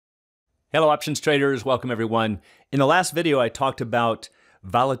Hello options traders, welcome everyone. In the last video I talked about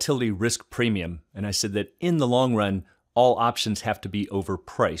volatility risk premium, and I said that in the long run all options have to be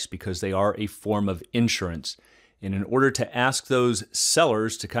overpriced because they are a form of insurance. And in order to ask those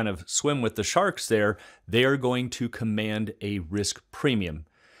sellers to kind of swim with the sharks there, they are going to command a risk premium.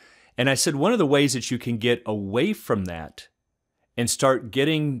 And I said one of the ways that you can get away from that and start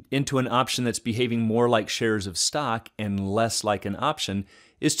getting into an option that's behaving more like shares of stock and less like an option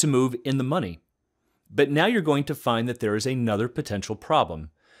is to move in the money. But now you're going to find that there is another potential problem.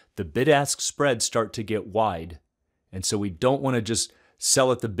 The bid-ask spreads start to get wide. And so we don't want to just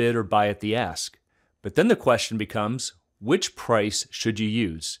sell at the bid or buy at the ask. But then the question becomes, which price should you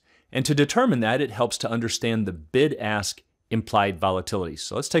use? And to determine that, it helps to understand the bid-ask implied volatility.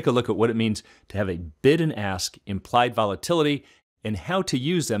 So let's take a look at what it means to have a bid and ask implied volatility and how to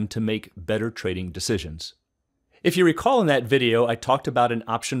use them to make better trading decisions. If you recall in that video, I talked about an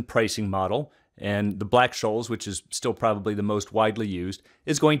option pricing model, and the Black-Scholes, which is still probably the most widely used,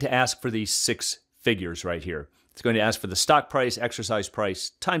 is going to ask for these 6 figures right here. It's going to ask for the stock price, exercise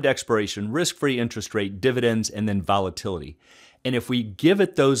price, timed expiration, risk-free interest rate, dividends, and then volatility. And if we give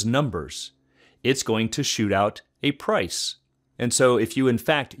it those numbers, it's going to shoot out a price. And so if you in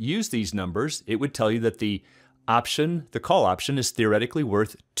fact use these numbers, it would tell you that the option, the call option, is theoretically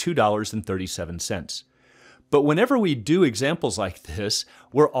worth $2.37. But whenever we do examples like this,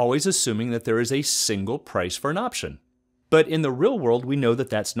 we're always assuming that there is a single price for an option. But in the real world, we know that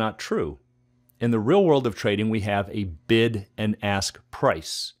that's not true. In the real world of trading, we have a bid and ask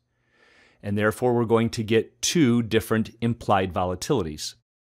price. And therefore, we're going to get 2 different implied volatilities.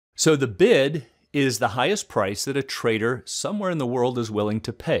 So the bid is the highest price that a trader somewhere in the world is willing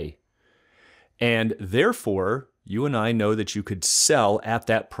to pay. And therefore, you and I know that you could sell at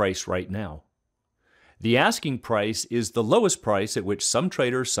that price right now. The asking price is the lowest price at which some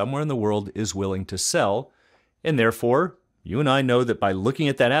trader somewhere in the world is willing to sell, and therefore, you and I know that by looking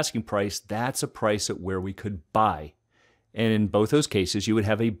at that asking price, that's a price at where we could buy. And in both those cases, you would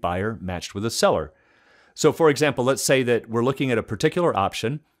have a buyer matched with a seller. So for example, let's say that we're looking at a particular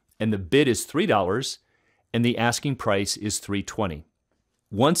option, and the bid is $3, and the asking price is $3.20.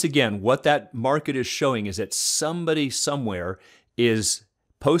 Once again, what that market is showing is that somebody somewhere is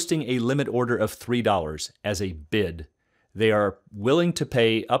posting a limit order of $3 as a bid. They are willing to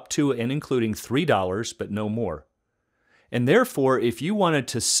pay up to and including $3, but no more. And therefore, if you wanted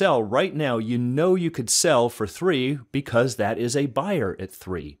to sell right now, you know you could sell for $3 because that is a buyer at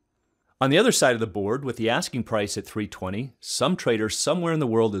 $3. On the other side of the board, with the asking price at $3.20, some trader somewhere in the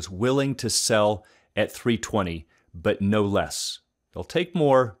world is willing to sell at $3.20, but no less. They'll take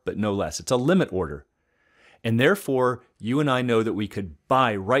more, but no less. It's a limit order. And therefore, you and I know that we could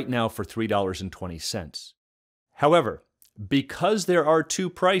buy right now for $3.20. However, because there are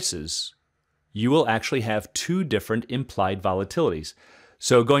 2 prices, you will actually have 2 different implied volatilities.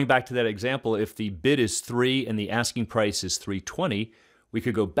 So going back to that example, if the bid is 3 and the asking price is $3.20, we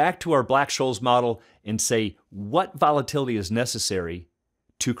could go back to our Black-Scholes model and say what volatility is necessary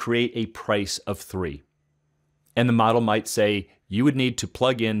to create a price of 3. And the model might say you would need to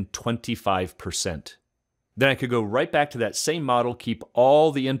plug in 25%. Then I could go right back to that same model, keep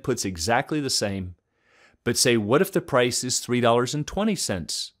all the inputs exactly the same, but say, what if the price is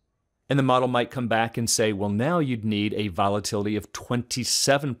 $3.20? And the model might come back and say, well, now you'd need a volatility of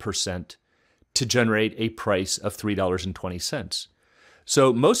 27% to generate a price of $3.20.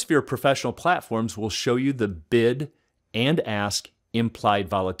 So most of your professional platforms will show you the bid and ask implied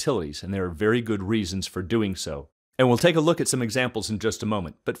volatilities, and there are very good reasons for doing so. And we'll take a look at some examples in just a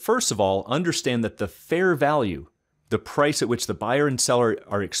moment. But first of all, understand that the fair value, the price at which the buyer and seller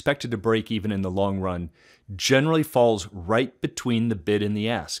are expected to break even in the long run, generally falls right between the bid and the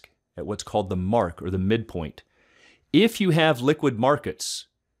ask, at what's called the mark or the midpoint. If you have liquid markets,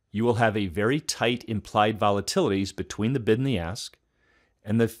 you will have a very tight implied volatilities between the bid and the ask,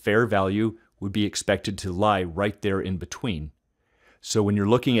 and the fair value would be expected to lie right there in between. So when you're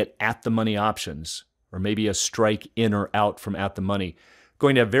looking at the money options, or maybe a strike in or out from at the money,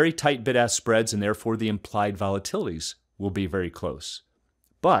 going to have very tight bid-ask spreads, and therefore the implied volatilities will be very close.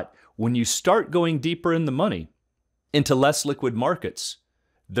 But when you start going deeper in the money, into less liquid markets,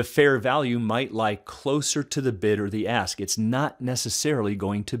 the fair value might lie closer to the bid or the ask. It's not necessarily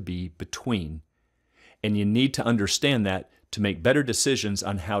going to be between. And you need to understand that to make better decisions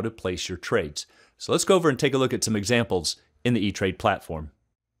on how to place your trades. So let's go over and take a look at some examples in the E-Trade platform.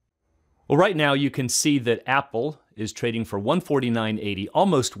 Well, right now you can see that Apple is trading for $149.80,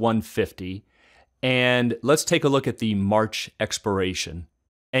 almost $150. And let's take a look at the March expiration.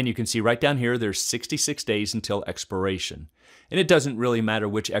 And you can see right down here, there's 66 days until expiration. And it doesn't really matter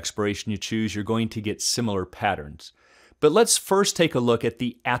which expiration you choose, you're going to get similar patterns. But let's first take a look at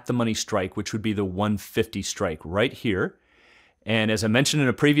the at-the-money strike, which would be the 150 strike right here. And as I mentioned in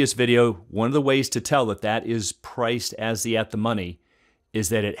a previous video, one of the ways to tell that that is priced as the at-the-money is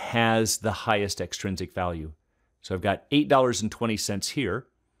that it has the highest extrinsic value. So I've got $8.20 here.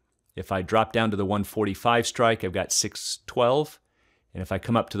 If I drop down to the 145 strike, I've got $6.12. And if I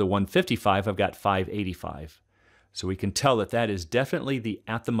come up to the 155, I've got $5.85. So we can tell that that is definitely the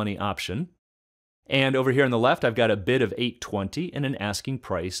at-the-money option. And over here on the left, I've got a bid of $8.20 and an asking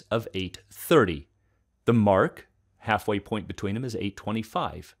price of $8.30. The mark, halfway point between them, is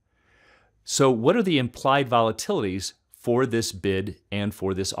 $8.25. So what are the implied volatilities for this bid and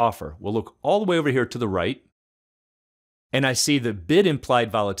for this offer? We'll look all the way over here to the right, and I see the bid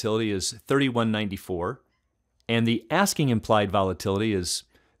implied volatility is 31.94, and the asking implied volatility is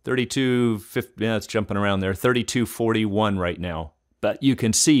 32.50. Yeah, it's jumping around there, 32.41 right now. But you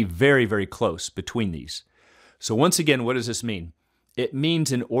can see very, very close between these. So once again, what does this mean? It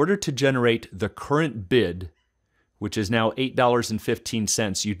means in order to generate the current bid, which is now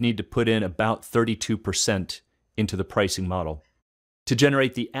 $8.15, you'd need to put in about 32% into the pricing model. To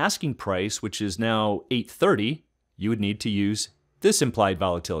generate the asking price, which is now $8.30, you would need to use this implied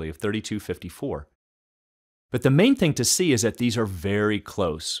volatility of 32.54. But the main thing to see is that these are very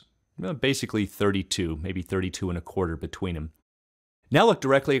close, basically 32, maybe 32.25 between them. Now look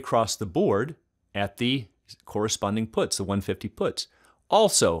directly across the board at the corresponding puts, the 150 puts.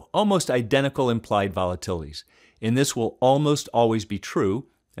 Also, almost identical implied volatilities. And this will almost always be true,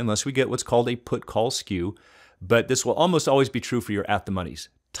 unless we get what's called a put-call skew, but this will almost always be true for your at-the-moneys.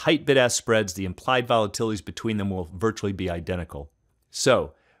 Tight bid-ask spreads, the implied volatilities between them will virtually be identical.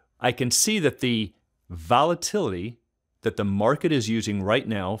 So I can see that the volatility that the market is using right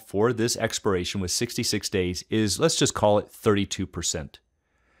now for this expiration with 66 days is, let's just call it 32%.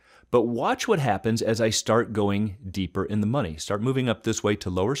 But watch what happens as I start going deeper in the money. Start moving up this way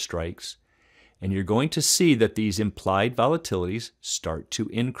to lower strikes, and you're going to see that these implied volatilities start to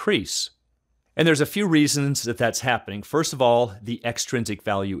increase. And there's a few reasons that that's happening. First of all, the extrinsic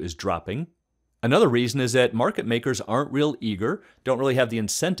value is dropping. Another reason is that market makers aren't real eager, don't really have the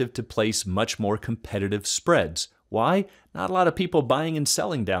incentive to place much more competitive spreads. Why? Not a lot of people buying and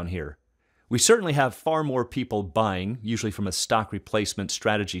selling down here. We certainly have far more people buying, usually from a stock replacement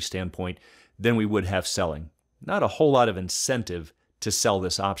strategy standpoint, than we would have selling. Not a whole lot of incentive to sell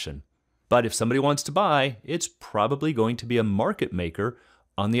this option. But if somebody wants to buy, it's probably going to be a market maker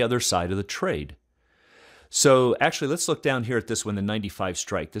on the other side of the trade. So actually, let's look down here at this one, the 95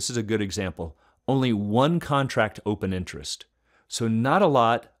 strike. This is a good example. Only one contract open interest. So not a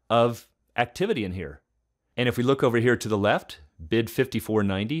lot of activity in here. And if we look over here to the left, bid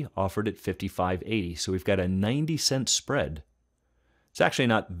 54.90, offered at 55.80. So we've got a 90-cent spread. It's actually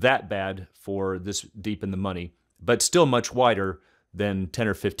not that bad for this deep in the money, but still much wider than 10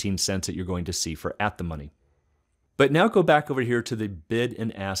 or 15 cents that you're going to see for at the money. But now go back over here to the bid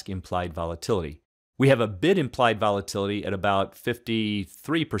and ask implied volatility. We have a bid implied volatility at about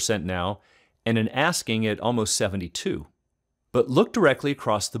 53% now, and an asking at almost 72. But look directly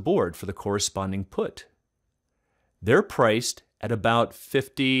across the board for the corresponding put. They're priced at about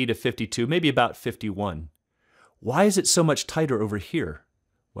 50 to 52, maybe about 51. Why is it so much tighter over here?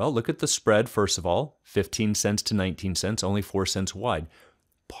 Well, look at the spread, first of all, 15 cents to 19 cents, only 4 cents wide.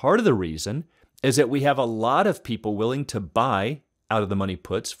 Part of the reason is that we have a lot of people willing to buy out of the money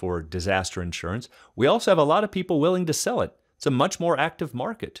puts for disaster insurance. We also have a lot of people willing to sell it. It's a much more active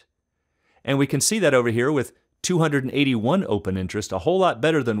market. And we can see that over here with 281 open interest, a whole lot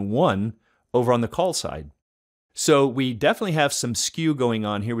better than 1 over on the call side. So we definitely have some skew going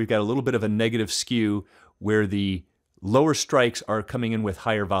on here. We've got a little bit of a negative skew where the lower strikes are coming in with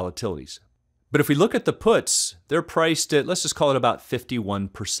higher volatilities. But if we look at the puts, they're priced at, let's just call it about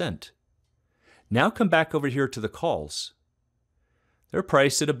 51%. Now come back over here to the calls. They're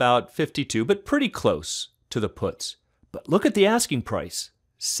priced at about 52, but pretty close to the puts. But look at the asking price,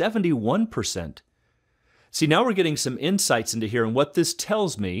 71%. See, now we're getting some insights into here, and what this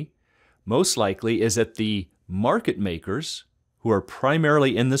tells me, most likely, is that the market makers, who are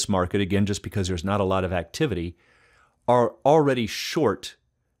primarily in this market, again, just because there's not a lot of activity, are already short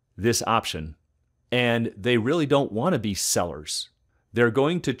this option. And they really don't want to be sellers. They're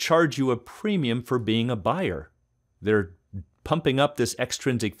going to charge you a premium for being a buyer. They're pumping up this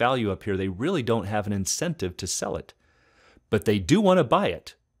extrinsic value up here. They really don't have an incentive to sell it. But they do want to buy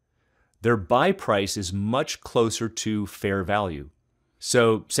it. Their buy price is much closer to fair value.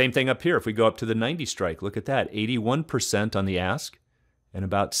 So same thing up here. If we go up to the 90 strike, look at that, 81% on the ask and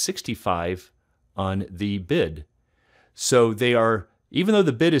about 65 on the bid. So they are, even though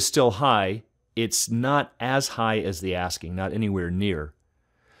the bid is still high, it's not as high as the asking, not anywhere near.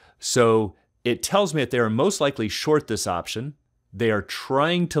 So it tells me that they are most likely short this option. They are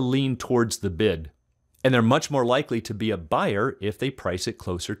trying to lean towards the bid, and they're much more likely to be a buyer if they price it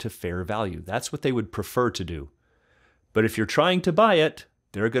closer to fair value. That's what they would prefer to do. But if you're trying to buy it,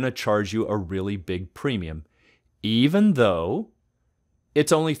 they're going to charge you a really big premium, even though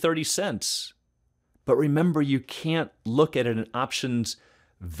it's only 30 cents. But remember, you can't look at an option's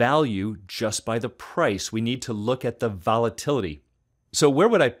value just by the price. We need to look at the volatility. So where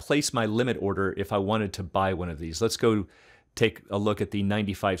would I place my limit order if I wanted to buy one of these? Let's go take a look at the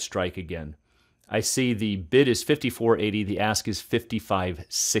 95 strike again. I see the bid is 54.80, the ask is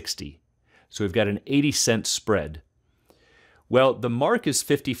 55.60. So we've got an 80-cent spread. Well, the mark is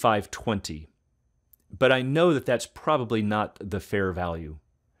 55.20, but I know that that's probably not the fair value.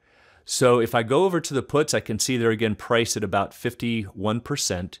 So if I go over to the puts, I can see they're again priced at about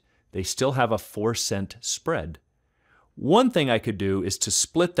 51%. They still have a 4-cent spread. One thing I could do is to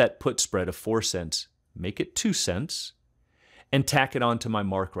split that put spread of 4 cents, make it 2 cents, and tack it onto my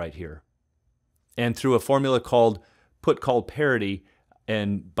mark right here. And through a formula called put-call parity,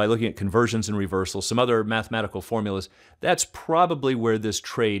 and by looking at conversions and reversals, some other mathematical formulas, that's probably where this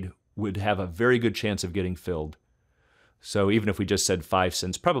trade would have a very good chance of getting filled. So even if we just said 5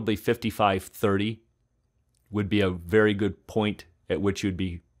 cents, probably 55.30 would be a very good point at which you'd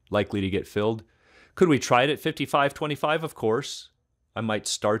be likely to get filled. Could we try it at 55.25? Of course. I might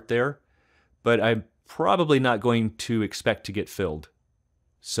start there, but I'm probably not going to expect to get filled.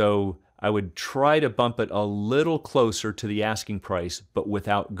 So I would try to bump it a little closer to the asking price, but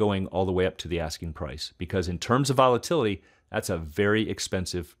without going all the way up to the asking price, because in terms of volatility, that's a very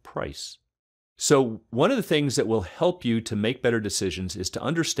expensive price. So one of the things that will help you to make better decisions is to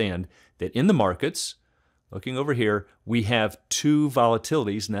understand that in the markets, looking over here, we have two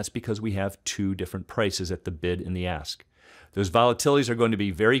volatilities, and that's because we have two different prices at the bid and the ask. Those volatilities are going to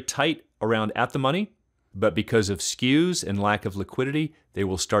be very tight around at the money, but because of skews and lack of liquidity, they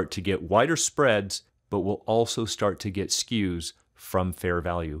will start to get wider spreads, but will also start to get skews from fair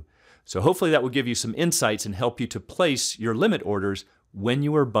value. So hopefully that will give you some insights and help you to place your limit orders when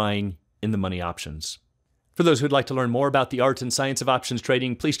you are buying in the money options. For those who'd like to learn more about the art and science of options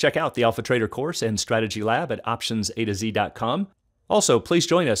trading, please check out the Alpha Trader course and strategy lab at optionsa2z.com. Also, please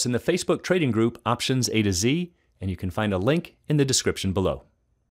join us in the Facebook trading group Options A to Z, and you can find a link in the description below.